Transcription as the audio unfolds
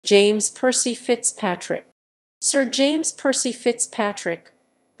James Percy FitzPatrick. Sir James Percy FitzPatrick,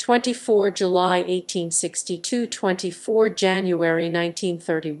 24 July 1862 – 24 January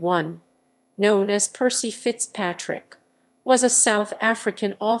 1931, known as Percy FitzPatrick, was a South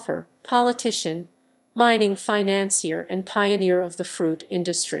African author, politician, mining financier and pioneer of the fruit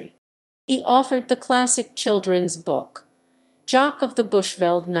industry. He authored the classic children's book, Jock of the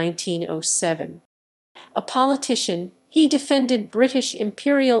Bushveld 1907. A politician, he defended British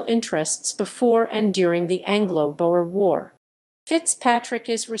Imperial interests before and during the Anglo-Boer War. FitzPatrick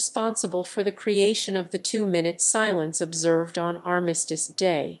is responsible for the creation of the 2-minute silence observed on Armistice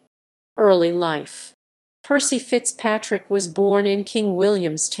Day. Early life. Percy FitzPatrick was born in King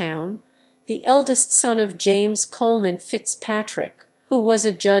Williamstown, the eldest son of James Coleman FitzPatrick, who was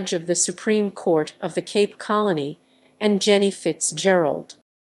a judge of the Supreme Court of the Cape Colony, and Jenny Fitzgerald.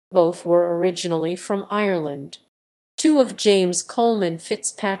 Both were originally from Ireland. Two of James Coleman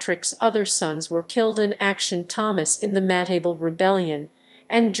FitzPatrick's other sons were killed in action: Thomas in the Matable Rebellion,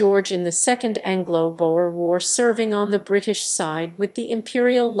 and George in the Second Anglo-Boer War, serving on the British side with the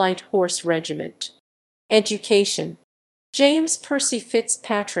Imperial Light Horse Regiment. Education. James Percy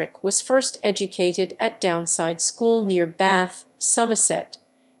FitzPatrick was first educated at Downside School near Bath, Somerset,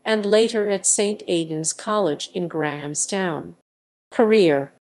 and later at St. Aidan's College in Grahamstown.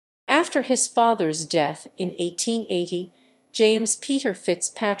 Career. After his father's death in 1880, James Peter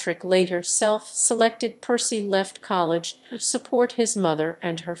FitzPatrick, later self-selected Percy, left college to support his mother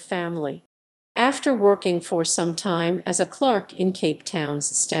and her family. After working for some time as a clerk in Cape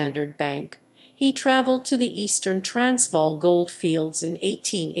Town's Standard Bank, he traveled to the Eastern Transvaal goldfields in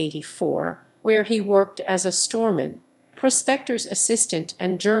 1884, where he worked as a storeman, prospector's assistant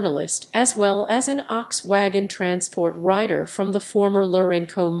and journalist, as well as an ox wagon transport rider from the former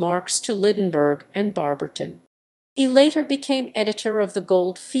Lourenco Marks to Lydenburg and Barberton. He later became editor of the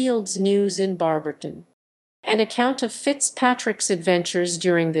Goldfields News in Barberton. An account of FitzPatrick's adventures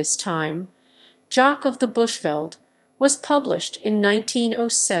during this time, Jock of the Bushveld, was published in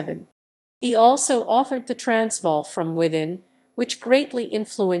 1907. He also authored The Transvaal from Within, which greatly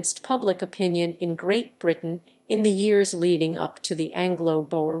influenced public opinion in Great Britain in the years leading up to the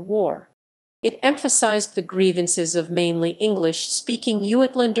Anglo-Boer War. It emphasized the grievances of mainly English-speaking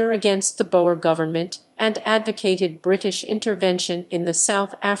Uitlander against the Boer government and advocated British intervention in the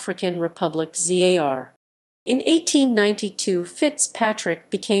South African Republic ZAR. In 1892, FitzPatrick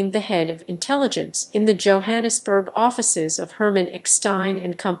became the head of intelligence in the Johannesburg offices of Herman Eckstein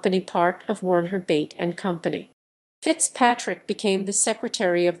and Company, part of Werner Bate and Company. FitzPatrick became the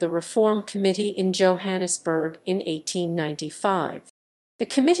secretary of the Reform Committee in Johannesburg in 1895. The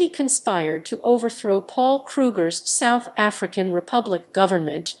committee conspired to overthrow Paul Kruger's South African Republic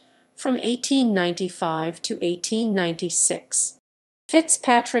government from 1895 to 1896.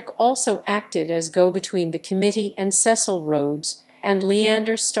 FitzPatrick also acted as go-between the committee and Cecil Rhodes and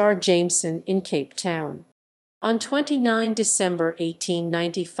Leander Starr Jameson in Cape Town. On 29 December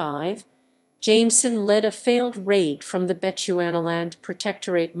 1895, Jameson led a failed raid from the Bechuanaland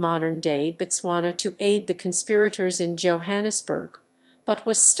Protectorate, modern-day Botswana, to aid the conspirators in Johannesburg, but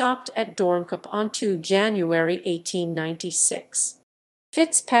was stopped at Doornkop on 2 January 1896.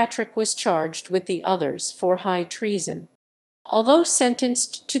 FitzPatrick was charged with the others for high treason. Although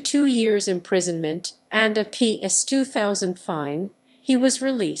sentenced to 2 years imprisonment and a PS 2000 fine, he was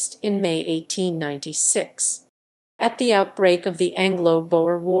released in May 1896. At the outbreak of the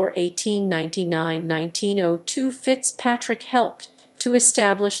Anglo-Boer War 1899–1902, FitzPatrick helped to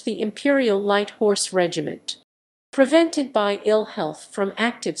establish the Imperial Light Horse Regiment. Prevented by ill health from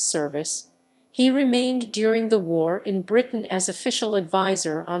active service, he remained during the war in Britain as official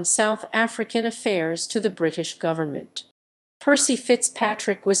advisor on South African affairs to the British government. Percy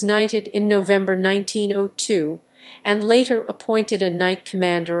FitzPatrick was knighted in November 1902 and later appointed a Knight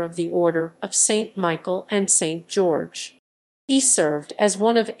Commander of the Order of St. Michael and St. George. He served as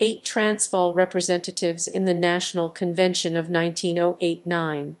one of 8 Transvaal representatives in the National Convention of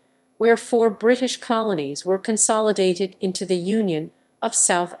 1908–9, where 4 British colonies were consolidated into the Union of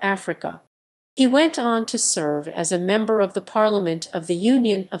South Africa. He went on to serve as a member of the Parliament of the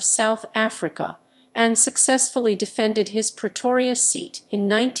Union of South Africa and successfully defended his Pretoria seat in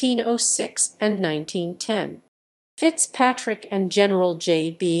 1906 and 1910. FitzPatrick and General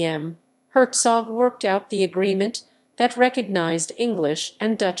J.B.M. Hertzog worked out the agreement that recognized English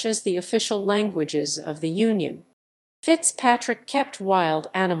and Dutch as the official languages of the Union. FitzPatrick kept wild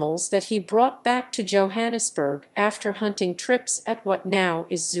animals that he brought back to Johannesburg after hunting trips at what now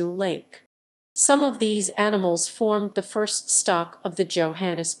is Zoo Lake. Some of these animals formed the first stock of the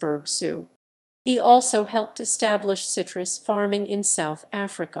Johannesburg Zoo. He also helped establish citrus farming in South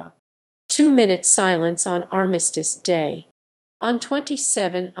Africa. 2-minute silence on Armistice Day. On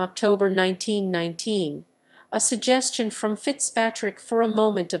 27 October 1919, a suggestion from FitzPatrick for a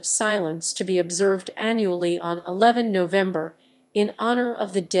moment of silence to be observed annually on 11 November in honor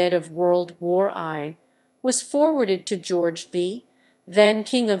of the dead of World War I was forwarded to George V., then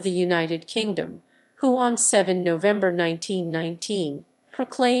King of the United Kingdom, who on 7 November 1919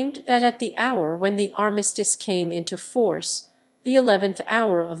 proclaimed that at the hour when the armistice came into force, the 11th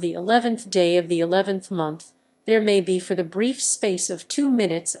hour of the 11th day of the 11th month, there may be for the brief space of 2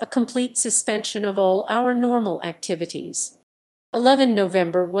 minutes a complete suspension of all our normal activities. 11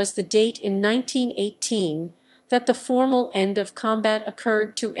 November was the date in 1918 that the formal end of combat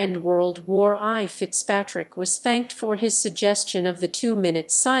occurred to end World War I. FitzPatrick was thanked for his suggestion of the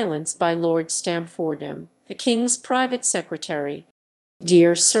 2-minute silence by Lord Stamfordham, the King's private secretary.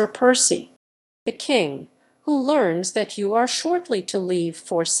 Dear Sir Percy, the King, who learns that you are shortly to leave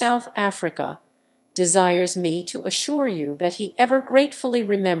for South Africa, desires me to assure you that he ever gratefully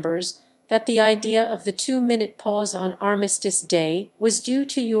remembers that the idea of the 2-minute pause on Armistice Day was due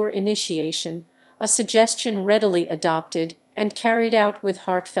to your initiation, a suggestion readily adopted and carried out with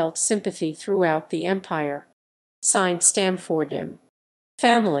heartfelt sympathy throughout the Empire. Signed, Stamfordham.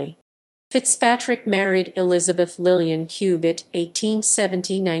 Family. FitzPatrick married Elizabeth Lillian Cubitt,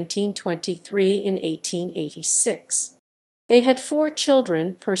 1870–1923 in 1886. They had 4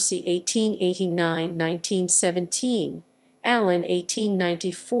 children: Percy, 1889–1917, Alan,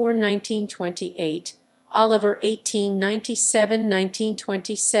 1894–1928, Oliver,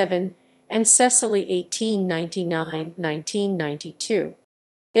 1897–1927, and Cecily, 1899–1992.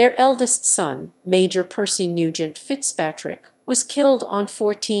 Their eldest son, Major Percy Nugent FitzPatrick, was killed on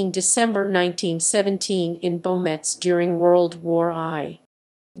 14 December 1917 in Beaumetz during World War I.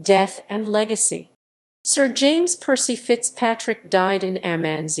 Death and legacy. Sir James Percy FitzPatrick died in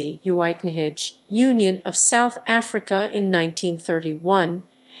Amanzi, Uitenhage, Union of South Africa in 1931,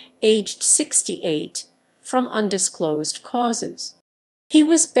 aged 68, from undisclosed causes. He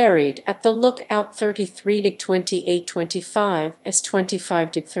was buried at the Lookout 33-2825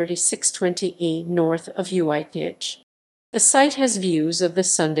 S25-3620E north of Uitenhage. The site has views of the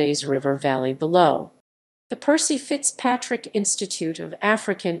Sundays River Valley below. The Percy FitzPatrick Institute of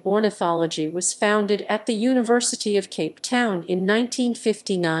African Ornithology was founded at the University of Cape Town in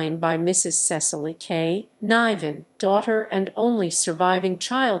 1959 by Mrs. Cecily K. Niven, daughter and only surviving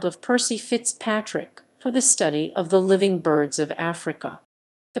child of Percy FitzPatrick, for the study of the living birds of Africa.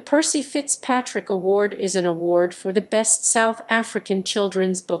 The Percy FitzPatrick Award is an award for the best South African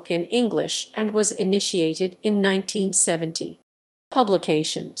children's book in English and was initiated in 1970.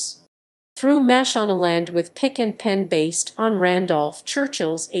 Publications. Through Mashonaland with Pick and Pen, based on Randolph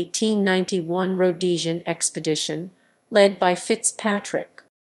Churchill's 1891 Rhodesian expedition, led by FitzPatrick.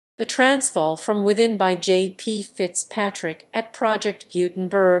 The Transvaal from Within by J. P. FitzPatrick at Project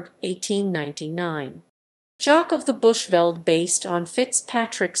Gutenberg, 1899. Jock of the Bushveld, based on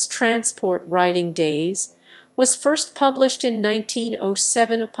FitzPatrick's transport riding days, was first published in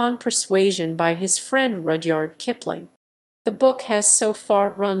 1907 upon persuasion by his friend Rudyard Kipling. The book has so far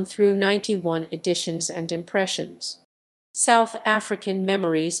run through 91 editions and impressions. South African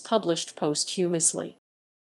Memories, published posthumously.